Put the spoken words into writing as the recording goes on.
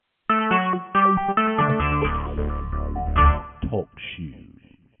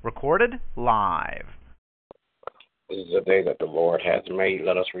Recorded live. This is a day that the Lord has made.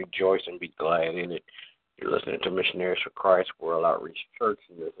 Let us rejoice and be glad in it. You're listening to Missionaries for Christ World Outreach Church,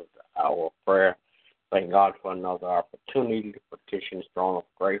 and this is the hour of prayer. Thank God for another opportunity to petition His throne of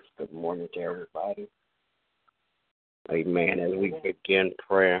grace. Good morning to everybody. Amen. As we begin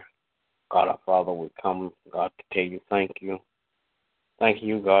prayer, God our Father, we come, God, to tell you thank you. Thank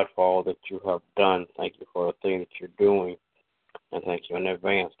you, God, for all that you have done. Thank you for the thing that you're doing. And thank you in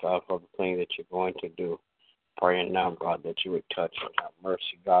advance, God, for the thing that you're going to do. Praying now, God, that you would touch and have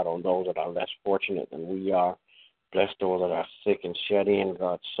mercy, God, on those that are less fortunate than we are. Bless those that are sick and shut in,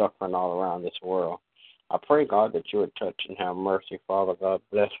 God, suffering all around this world. I pray, God, that you would touch and have mercy, Father God.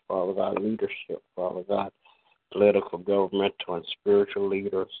 Bless, Father God, leadership, Father God, political, governmental, and spiritual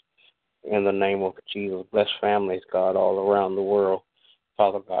leaders. In the name of Jesus, bless families, God, all around the world.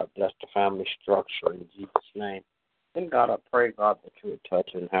 Father God, bless the family structure in Jesus' name. And God, I pray, God, that you would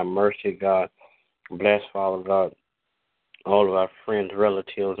touch and have mercy, God. Bless, Father God, all of our friends,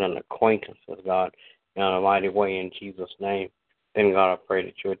 relatives, and acquaintances, God, in a mighty way in Jesus' name. Then, God, I pray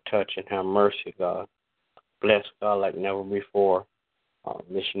that you would touch and have mercy, God. Bless, God, like never before.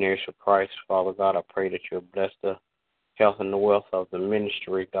 Missionaries for Christ, Father God, I pray that you would bless the health and the wealth of the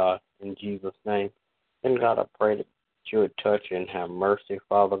ministry, God, in Jesus' name. Then, God, I pray that you would touch and have mercy,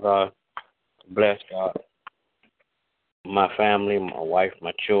 Father God. Bless, God, my family, my wife,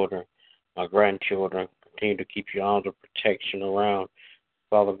 my children, my grandchildren. Continue to keep your arms of protection around,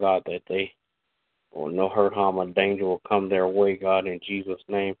 Father God, that they will no hurt, harm, or danger will come their way, God, in Jesus'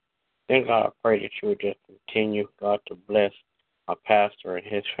 name. Then, God, I pray that you would just continue, God, to bless our pastor and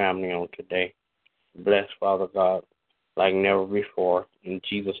his family on today. Bless, Father God, like never before. In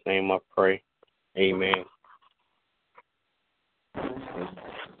Jesus' name I pray. Amen.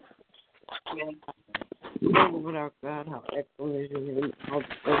 Lord our God, how excellent is your name. How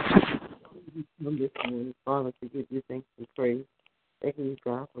come this morning, Father, to give you thanks and praise. Thanking you,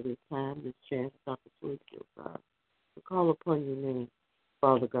 God, for this time, this chance, this opportunity, oh God, to call upon your name.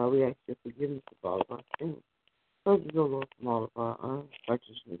 Father God, we ask your forgiveness of all of our sins. Forgive us, O Lord, from all of our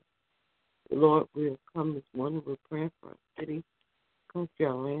unrighteousness. Lord, we have come this morning with prayer for our city, country,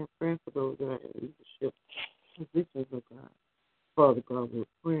 our land, prayer for those that are in leadership positions, oh God. Father God, we're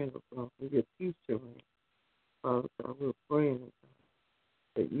praying, oh God, for your future reign. Father God, we're praying, oh God,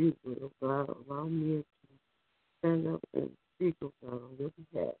 that you will, oh God, allow me to stand up and speak, oh God, on your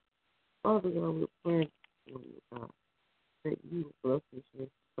behalf. Father God, we're praying for you, oh God, that you will bless us with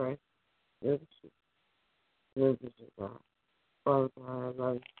Christ, leadership, oh God. Father God, I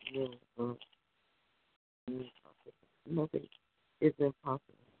love you, oh God. Nothing is impossible.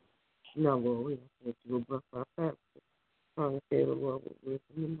 No, Lord, we ask that you will bless our pastor. Trying to say the Lord with wisdom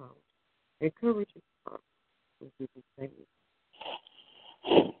and knowledge. Encourage his heart. In Jesus' name.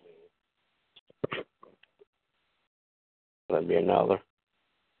 Let me another.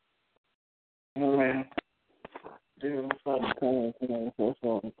 Amen. Dear Father, come and thank you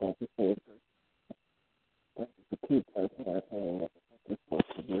for thank you for thank you for keep us in our hand. Thank you for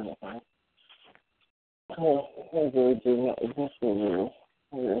forgiving us. Oh, Lord, do not exist for you.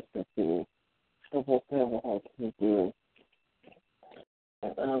 We ask that you help us have a heart to do.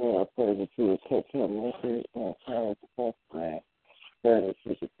 And I pray that you would touch him with it and power to pastormack. That is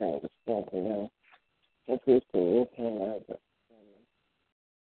what you kind of strengthen him. That is to lift him out of the family.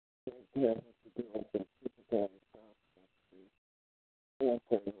 Yeah, to do it to keep it down the cross. And I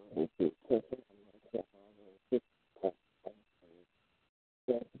pray that you touch him and touch him and keep it down the cross.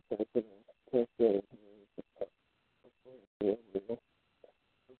 Thank you for the touch that you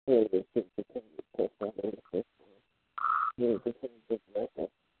pray that you continue to touch him and touch him. You continue to bless him.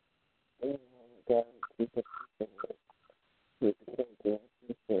 God, keep it.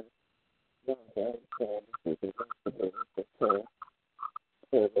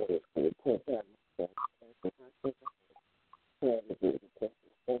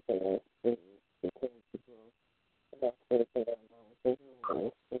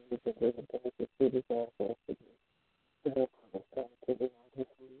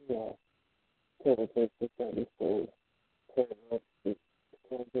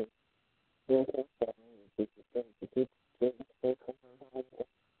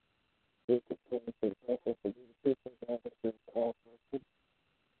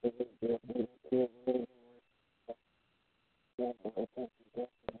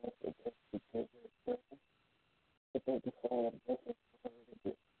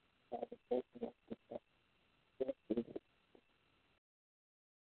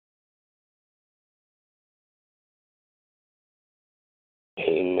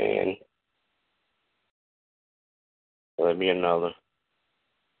 there be another?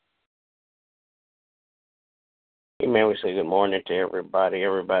 Amen. We say good morning to everybody.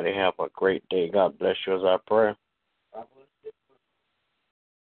 Everybody have a great day. God bless you is our prayer.